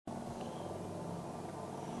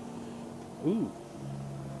Ooh.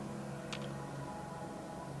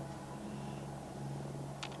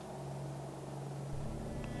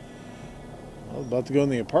 I was about to go in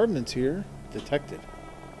the apartments here. Detected.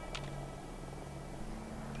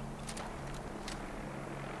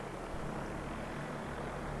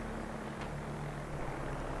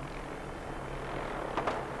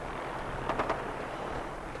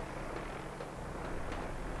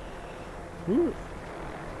 Ooh.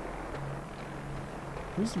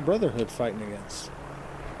 Who's the Brotherhood fighting against?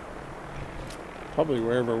 Probably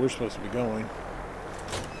wherever we're supposed to be going.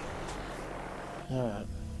 Alright.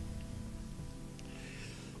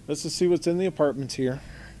 Let's just see what's in the apartments here.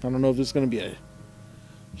 I don't know if it's going to be a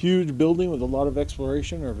huge building with a lot of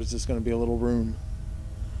exploration or if it's just going to be a little room.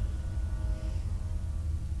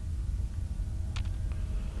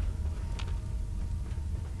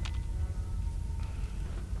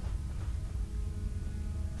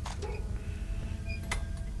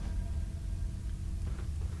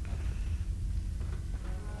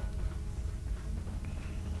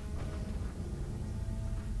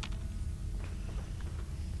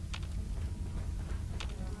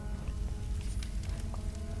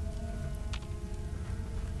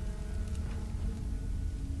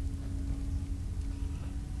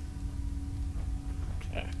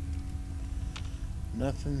 Okay.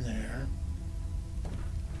 Nothing there.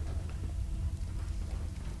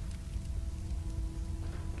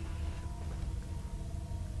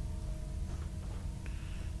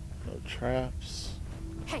 No traps.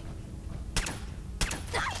 Hey.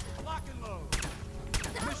 Lock and load.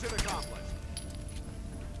 Mission accomplished.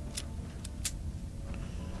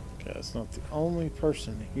 Okay, that's not the only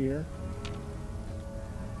person here.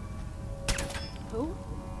 Who?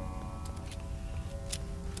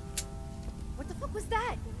 What the fuck was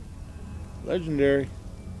that? Legendary.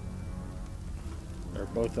 They're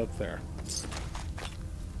both up there.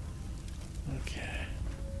 Okay.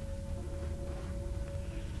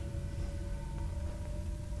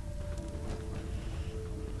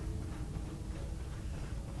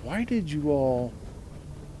 Why did you all...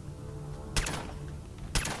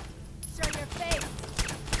 Show your face.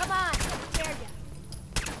 Come on, I dare ya.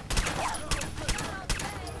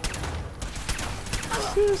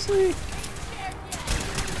 Seriously? Dare ya.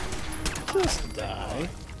 Just die.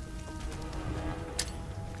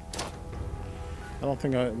 I don't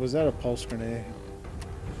think I... Was that a pulse grenade?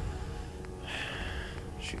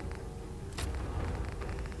 Shoot.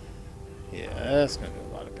 Yeah, that's gonna do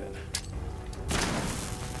a lot of good.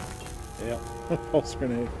 Yeah, pulse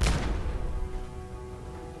grenade.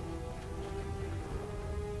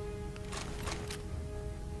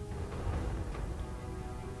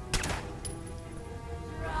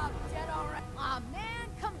 Drop dead already. Aw, man,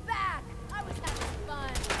 come back. I was having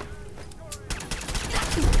fun.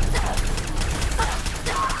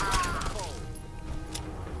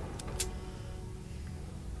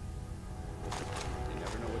 You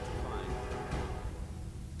never know what you find.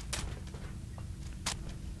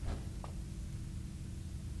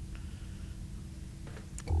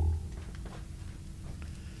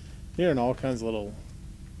 Hearing all kinds of little...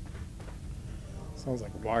 Sounds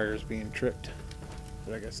like wires being tripped.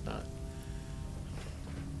 But I guess not.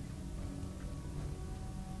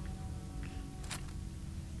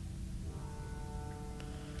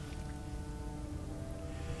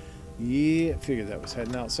 Yeah, figured that was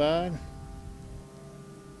heading outside.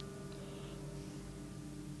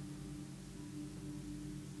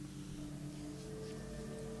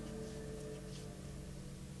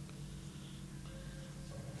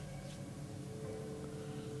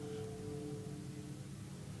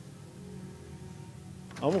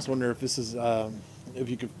 I almost wonder if this is, if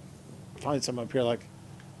you could find something up here like,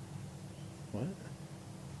 what?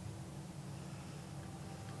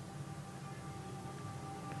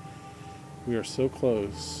 We are so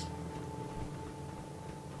close.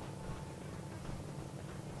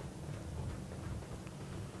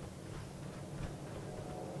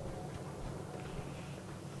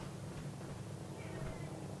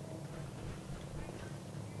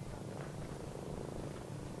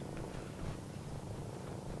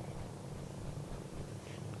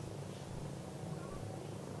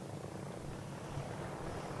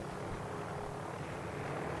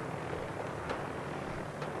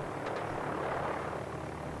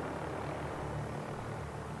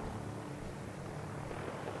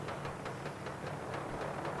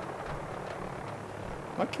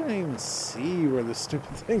 I can't even see where the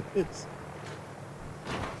stupid thing is.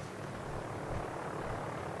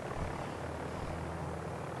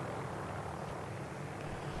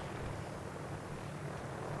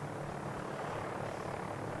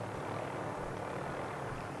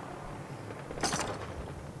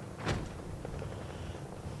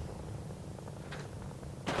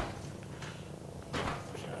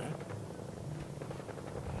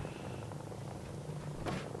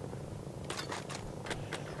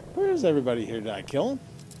 Where's everybody here? Did I kill him?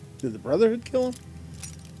 Did the Brotherhood kill him?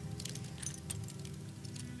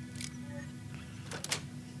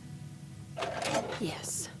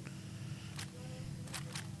 Yes.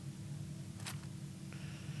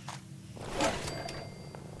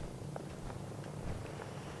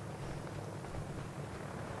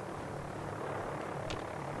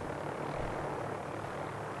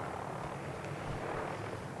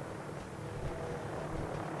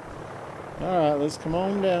 Alright, let's come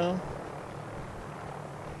on down.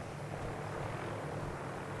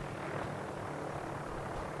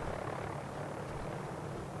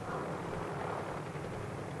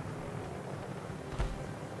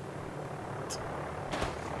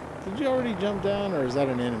 Did you already jump down, or is that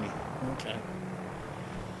an enemy? Okay.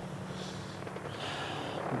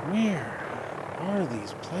 Where are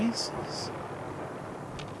these places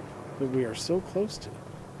that we are so close to?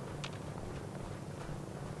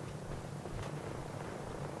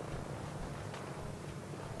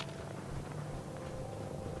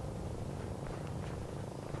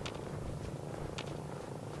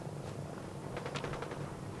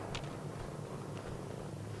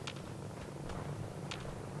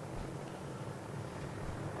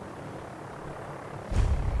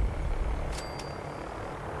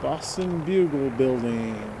 Boston Bugle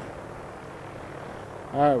building.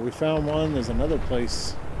 Alright, we found one. There's another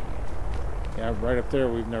place. Yeah, right up there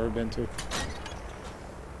we've never been to.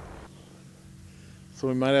 So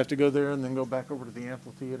we might have to go there and then go back over to the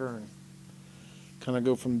amphitheater and kind of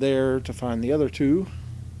go from there to find the other two.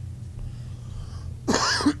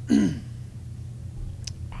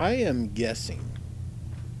 I am guessing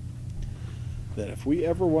that if we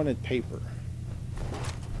ever wanted paper,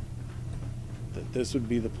 that this would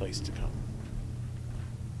be the place to come.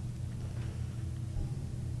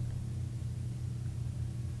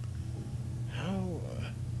 How?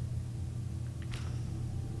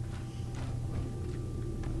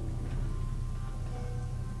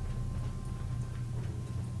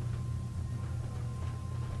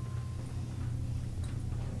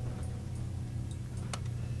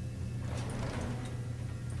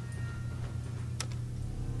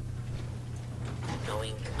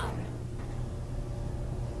 Going up.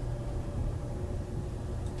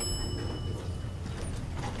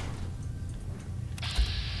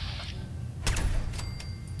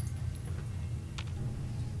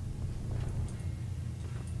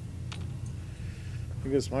 I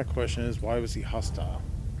guess my question is, why was he hostile?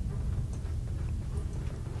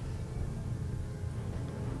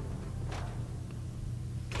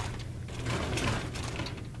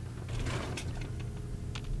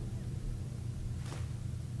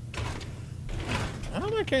 I'm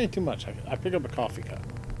not carrying too much. I pick up a coffee cup.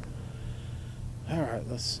 Alright,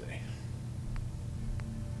 let's see.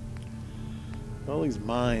 All these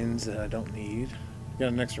mines that I don't need. Got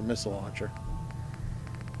an extra missile launcher.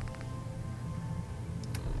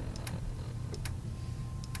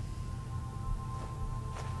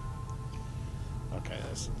 Okay,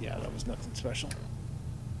 yeah, that was nothing special.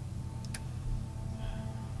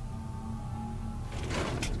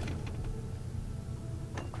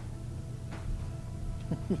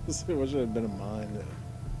 This should have been a mine that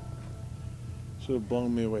should have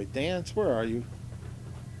blown me away. Dance, where are you?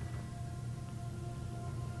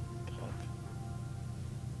 Punk.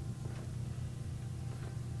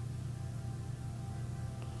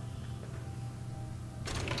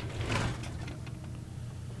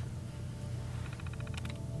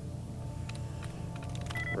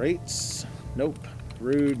 Rates? Nope.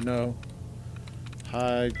 Rude? No.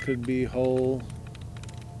 Hide could be whole.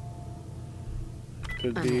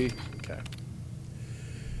 Could be. Okay.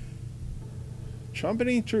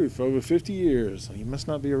 Trumpeting truth for over 50 years. You must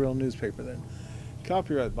not be a real newspaper then.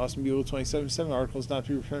 Copyright Boston Bugle 2077 articles not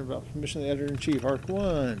to be reprinted without permission of the editor-in-chief. Article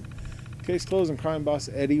 1. Case closed on crime boss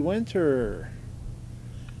Eddie Winter.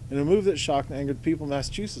 In a move that shocked and angered people in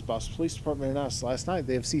Massachusetts, Boston Police Department announced last night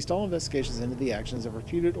they have ceased all investigations into the actions of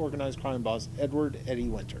reputed organized crime boss Edward Eddie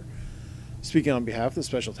Winter. Speaking on behalf of the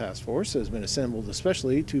Special Task Force that has been assembled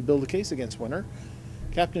especially to build a case against Winter,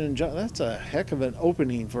 Captain John, that's a heck of an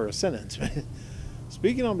opening for a sentence.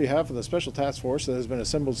 Speaking on behalf of the Special Task Force that has been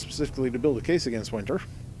assembled specifically to build a case against Winter,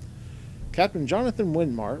 Captain Jonathan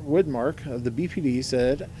Widmark of the BPD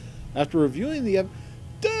said, after reviewing the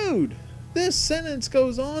dude, this sentence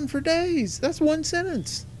goes on for days. That's one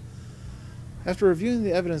sentence. After reviewing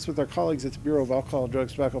the evidence with our colleagues at the Bureau of Alcohol,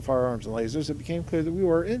 Drugs, Tobacco, Firearms, and Lasers, it became clear that we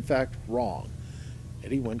were, in fact, wrong.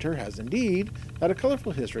 Eddie Winter has indeed had a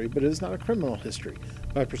colorful history, but it is not a criminal history.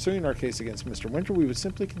 By pursuing our case against Mr. Winter, we would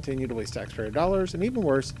simply continue to waste taxpayer dollars and, even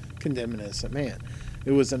worse, condemn an innocent man.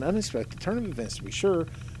 It was an unexpected turn of events, to be sure.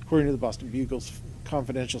 According to the Boston Bugle's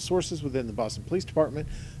confidential sources within the Boston Police Department,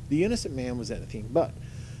 the innocent man was anything but.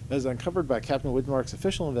 As uncovered by Captain Widmark's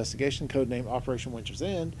official investigation, codenamed Operation Winter's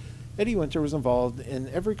End, Eddie Winter was involved in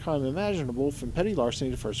every crime imaginable, from petty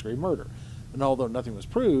larceny to first-degree murder. And although nothing was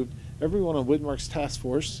proved, everyone on Widmark's task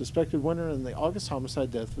force suspected Winter in the August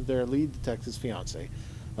homicide death of their lead detective's fiancée,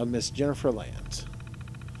 a Miss Jennifer Lance.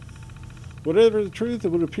 Whatever the truth, it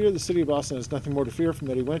would appear the city of Boston has nothing more to fear from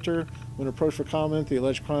Eddie Winter. When approached for comment, the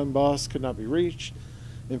alleged crime boss could not be reached.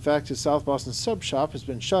 In fact, his South Boston sub shop has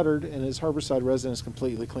been shuttered and his Harborside residence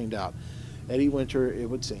completely cleaned out. Eddie Winter, it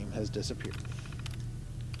would seem, has disappeared.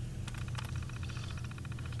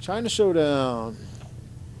 China Showdown.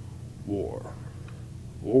 War.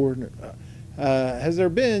 Has there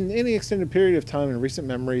been any extended period of time in recent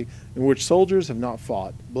memory in which soldiers have not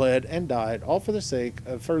fought, bled, and died, all for the sake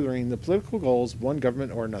of furthering the political goals of one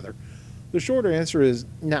government or another? The shorter answer is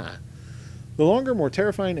nah. The longer, more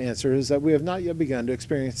terrifying answer is that we have not yet begun to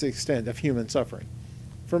experience the extent of human suffering.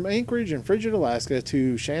 From Anchorage in frigid Alaska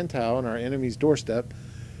to Shantou on our enemy's doorstep,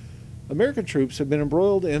 American troops have been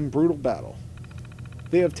embroiled in brutal battle.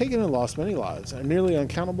 They have taken and lost many lives, a nearly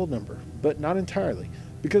uncountable number, but not entirely,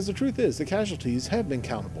 because the truth is the casualties have been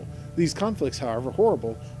countable. These conflicts, however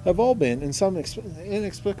horrible, have all been, in some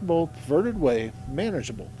inexplicable, perverted way,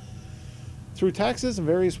 manageable. Through taxes and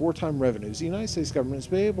various wartime revenues, the United States government has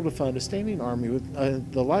been able to fund a standing army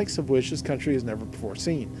with the likes of which this country has never before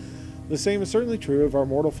seen. The same is certainly true of our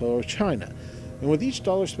mortal foe, China. And with each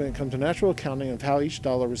dollar spent comes a natural accounting of how each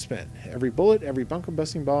dollar was spent. Every bullet, every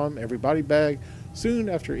bunker-busting bomb, every body bag. Soon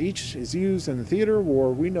after each is used in the theater of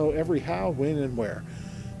war, we know every how, when, and where.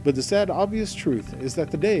 But the sad, obvious truth is that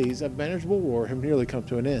the days of manageable war have nearly come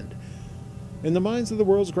to an end. In the minds of the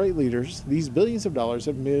world's great leaders, these billions of dollars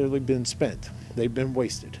have merely been spent. They've been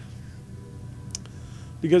wasted.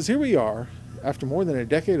 Because here we are, after more than a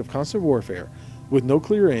decade of constant warfare, with no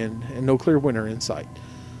clear end and no clear winner in sight.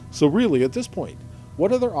 So really, at this point,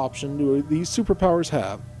 what other option do these superpowers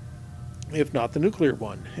have, if not the nuclear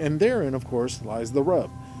one? And therein, of course, lies the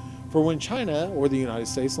rub. For when China, or the United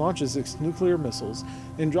States, launches its nuclear missiles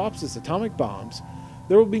and drops its atomic bombs,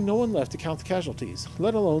 there will be no one left to count the casualties,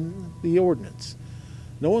 let alone the ordnance.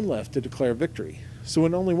 No one left to declare victory. So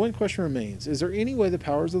when only one question remains, is there any way the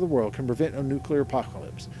powers of the world can prevent a nuclear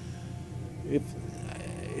apocalypse?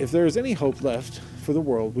 If there is any hope left for the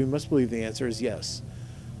world, we must believe the answer is yes.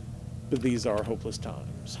 But these are hopeless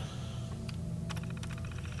times.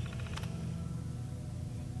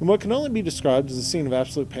 In what can only be described as a scene of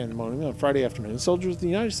absolute pandemonium on Friday afternoon, soldiers of the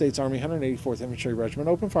United States Army 184th Infantry Regiment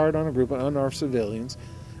opened fire on a group of unarmed civilians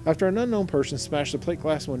after an unknown person smashed the plate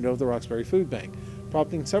glass window of the Roxbury Food Bank,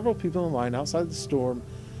 prompting several people in line outside the storm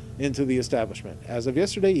into the establishment. As of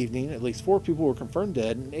yesterday evening, at least 4 people were confirmed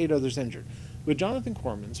dead and 8 others injured, but Jonathan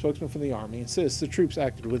Corman, spokesman for the Army, insists the troops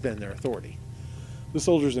acted within their authority. The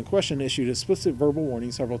soldiers in question issued explicit verbal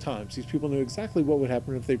warning several times. These people knew exactly what would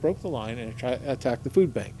happen if they broke the line and attacked the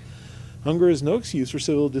food bank. Hunger is no excuse for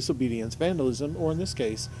civil disobedience, vandalism, or in this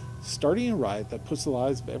case, starting a riot that puts the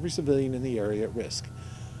lives of every civilian in the area at risk.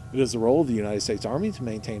 It is the role of the United States Army to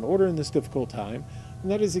maintain order in this difficult time, and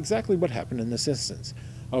that is exactly what happened in this instance.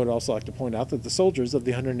 I would also like to point out that the soldiers of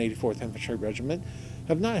the 184th Infantry Regiment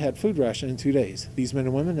have not had food ration in 2 days. These men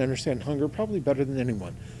and women understand hunger probably better than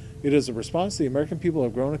anyone. It is a response the American people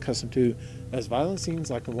have grown accustomed to, as violent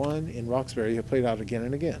scenes like the one in Roxbury have played out again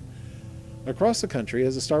and again. Across the country,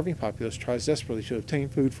 as the starving populace tries desperately to obtain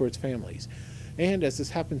food for its families, and as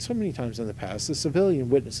has happened so many times in the past, the civilian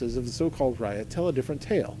witnesses of the so-called riot tell a different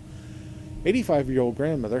tale. 85-year-old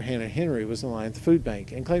grandmother Hannah Henry was in line at the food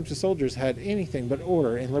bank and claims the soldiers had anything but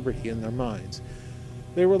order and liberty in their minds.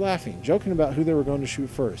 They were laughing, joking about who they were going to shoot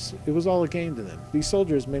first. It was all a game to them. These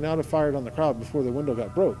soldiers may not have fired on the crowd before the window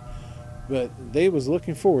got broke, but they was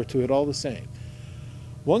looking forward to it all the same.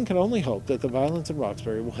 One can only hope that the violence in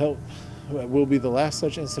Roxbury will be the last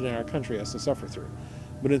such incident our country has to suffer through.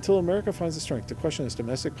 But until America finds the strength to question its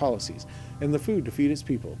domestic policies and the food to feed its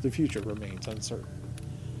people, the future remains uncertain.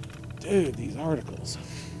 Dude, these articles.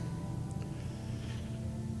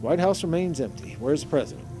 White House remains empty. Where's the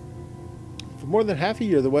president? For more than half a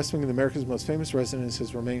year, the West Wing of America's most famous residence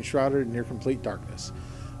has remained shrouded in near complete darkness.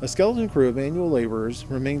 A skeleton crew of annual laborers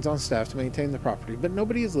remains on staff to maintain the property, but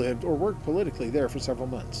nobody has lived or worked politically there for several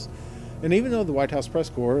months. And even though the White House press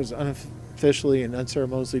corps is unofficially and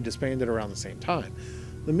unceremoniously disbanded around the same time,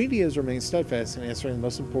 the media has remained steadfast in answering the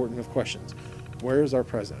most important of questions. Where is our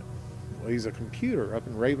president? Well, he's a computer up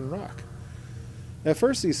in Raven Rock. At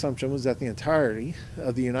first, the assumption was that the entirety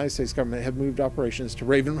of the United States government had moved operations to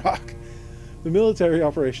Raven Rock. The Military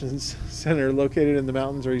Operations Center, located in the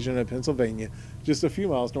mountains region of Pennsylvania, just a few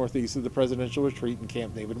miles northeast of the presidential retreat in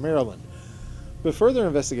Camp David, Maryland. But further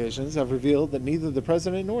investigations have revealed that neither the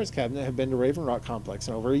president nor his cabinet have been to Raven Rock Complex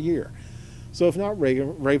in over a year. So if not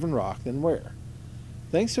Raven Rock, then where?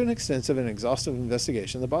 Thanks to an extensive and exhaustive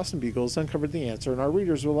investigation, the Boston Bugle has uncovered the answer, and our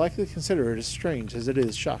readers will likely consider it as strange as it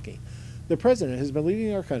is shocking. The president has been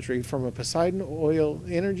leading our country from a Poseidon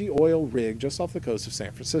energy oil rig just off the coast of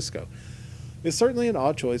San Francisco. It's certainly an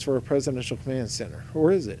odd choice for a presidential command center,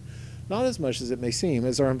 or is it? Not as much as it may seem,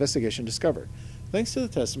 as our investigation discovered. Thanks to the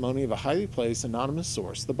testimony of a highly placed anonymous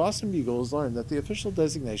source, the Boston Bugle has learned that the official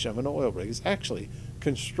designation of an oil rig is actually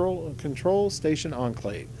Control Station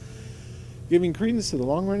Enclave, giving credence to the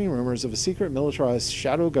long-running rumors of a secret militarized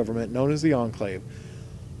shadow government known as the Enclave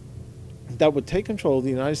that would take control of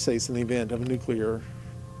the United States in the event of a nuclear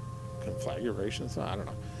conflagration. I don't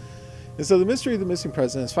know. And so the mystery of the missing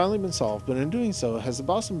president has finally been solved, but in doing so, has the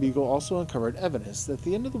Boston Bugle also uncovered evidence that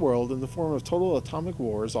the end of the world in the form of total atomic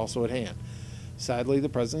war is also at hand. Sadly, the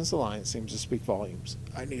president's alliance seems to speak volumes.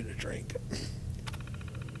 I need a drink.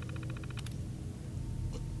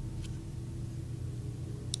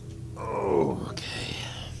 Oh, okay.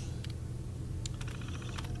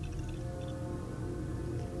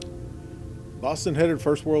 Boston headed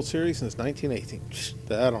first World Series since 1918.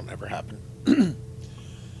 That'll never happen.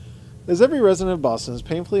 As every resident of Boston is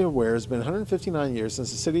painfully aware, it's been 159 years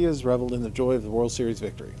since the city has reveled in the joy of the World Series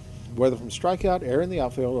victory. Whether from strikeout, error in the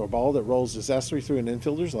outfield, or a ball that rolls disastrously through an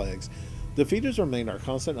infielder's legs, defeaters remain our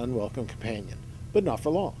constant unwelcome companion, but not for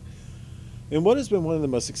long. In what has been one of the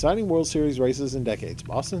most exciting World Series races in decades,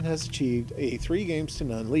 Boston has achieved a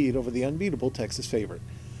 3-0 lead over the unbeatable Texas favorite.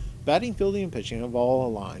 Batting, fielding, and pitching have all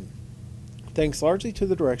aligned, thanks largely to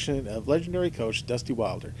the direction of legendary coach Dusty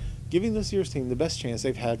Wilder, giving this year's team the best chance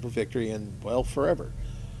they've had for victory in, well, forever.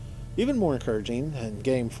 Even more encouraging than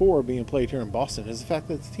Game 4 being played here in Boston is the fact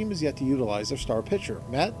that the team has yet to utilize their star pitcher,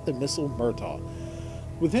 Matt the Missile Murtaugh.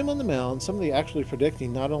 With him on the mound, somebody actually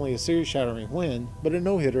predicting not only a series-shattering win, but a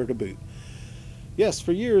no-hitter to boot. Yes,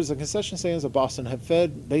 for years, the concession stands of Boston have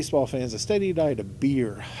fed baseball fans a steady diet of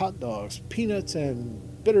beer, hot dogs, peanuts,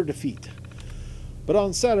 and bitter defeat. But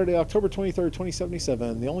on Saturday, October 23rd,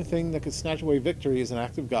 2077, the only thing that could snatch away victory is an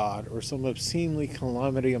act of God or some obscenely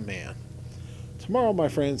calamity of man. Tomorrow, my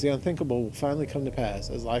friends, the unthinkable will finally come to pass,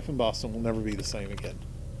 as life in Boston will never be the same again.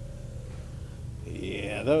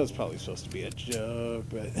 Yeah, that was probably supposed to be a joke,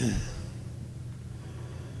 but...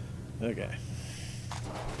 okay.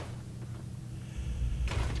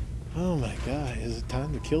 Oh my god, is it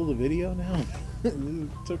time to kill the video now? It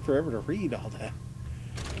took forever to read all that.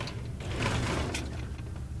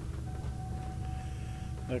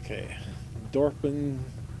 Okay. Dorkman.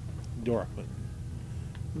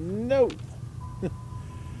 No!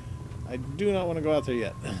 I do not want to go out there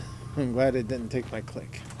yet. I'm glad it didn't take my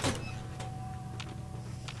click.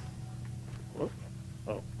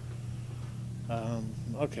 Oh.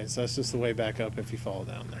 Okay, so that's just the way back up if you fall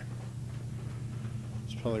down there.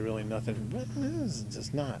 There's probably really nothing. But this is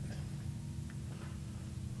just not.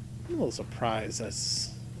 I'm a little surprised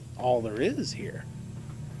that's all there is here.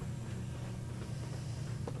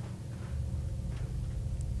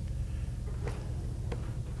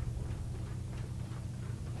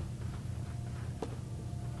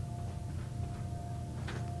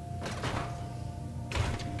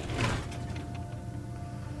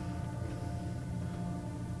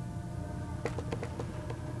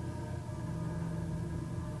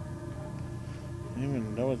 I don't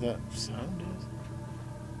even know what that sound is.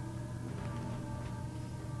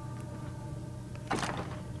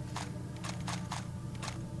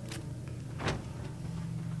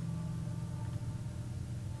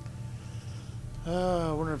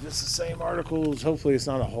 I wonder if it's the same articles. Hopefully it's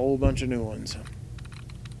not a whole bunch of new ones.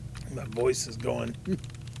 My voice is going.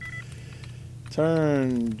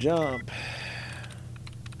 Turn, jump.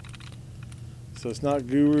 So it's not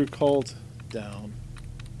Guru Cult down.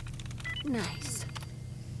 Nice.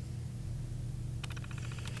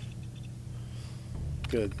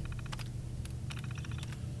 Good.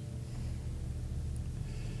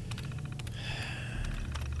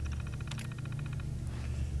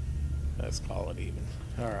 Let's call it even.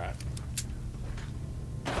 All right.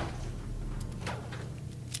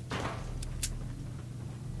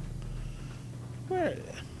 Where?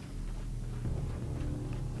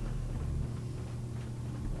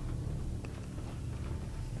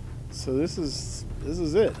 So this is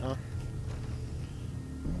it, huh?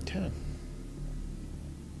 Okay.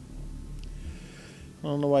 I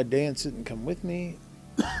don't know why Dance didn't come with me.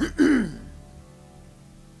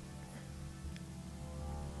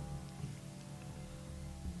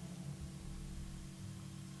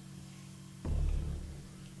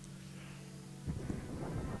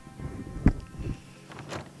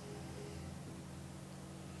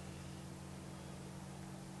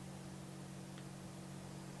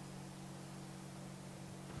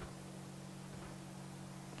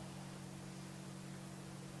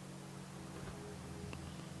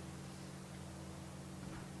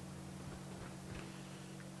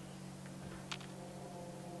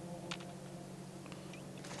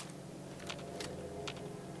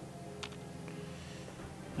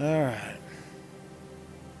 All right.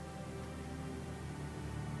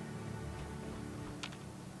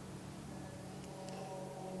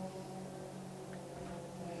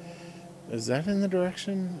 Is that in the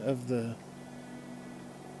direction of the...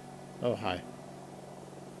 Oh, hi.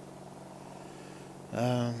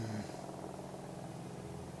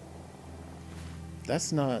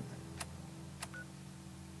 That's not...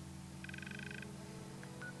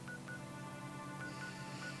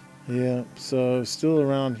 Yeah, so still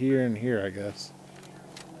around here and here, I guess.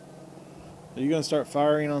 Are you going to start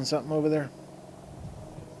firing on something over there?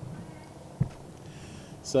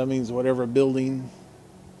 So that means whatever building...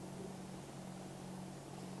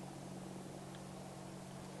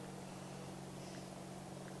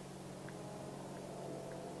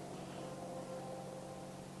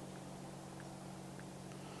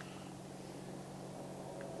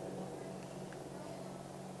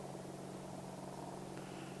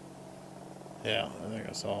 Yeah, I think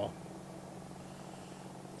I saw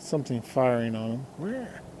something firing on him.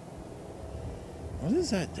 Where? What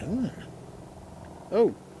is that doing?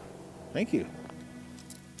 Oh, thank you.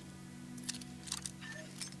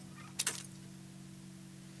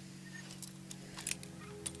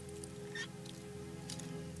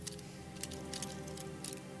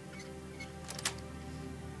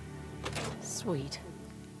 Sweet.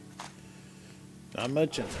 Not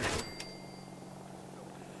much in there.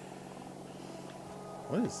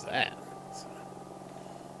 What is that? It's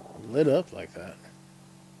lit up like that.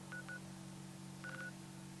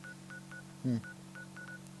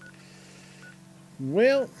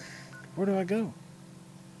 Well, where do I go?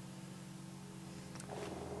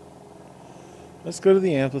 Let's go to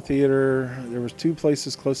the amphitheater. There was 2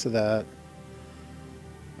 places close to that.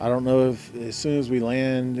 I don't know if as soon as we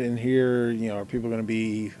land in here, you know, are people going to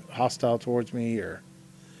be hostile towards me, or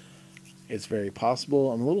it's very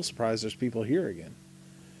possible. I'm a little surprised there's people here again.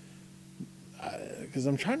 Because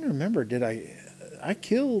I'm trying to remember, did I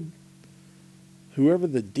killed whoever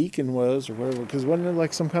the deacon was or whatever, because wasn't it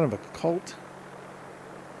like some kind of a cult?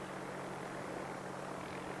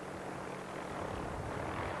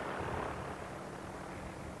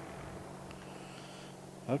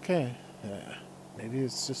 Okay. Maybe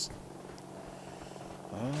it's just...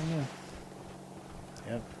 I don't know.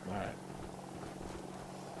 Yep, alright.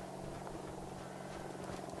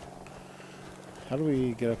 How do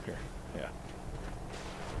we get up here? Yeah.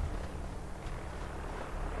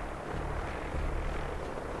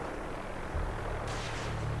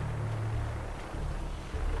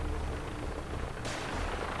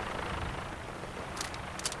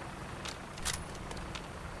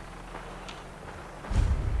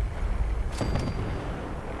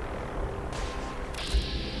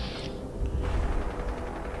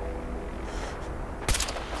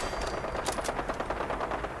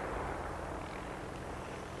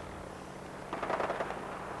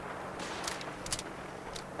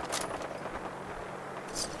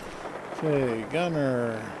 Okay,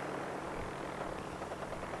 Gunner.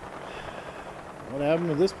 What happened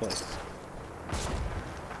to this place?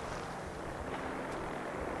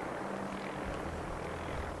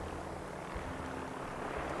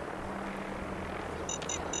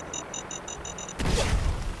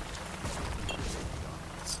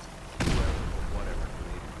 Whatever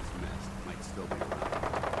created this mess might still be around.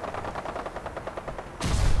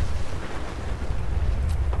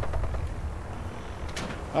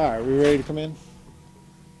 Alright, we ready to come in?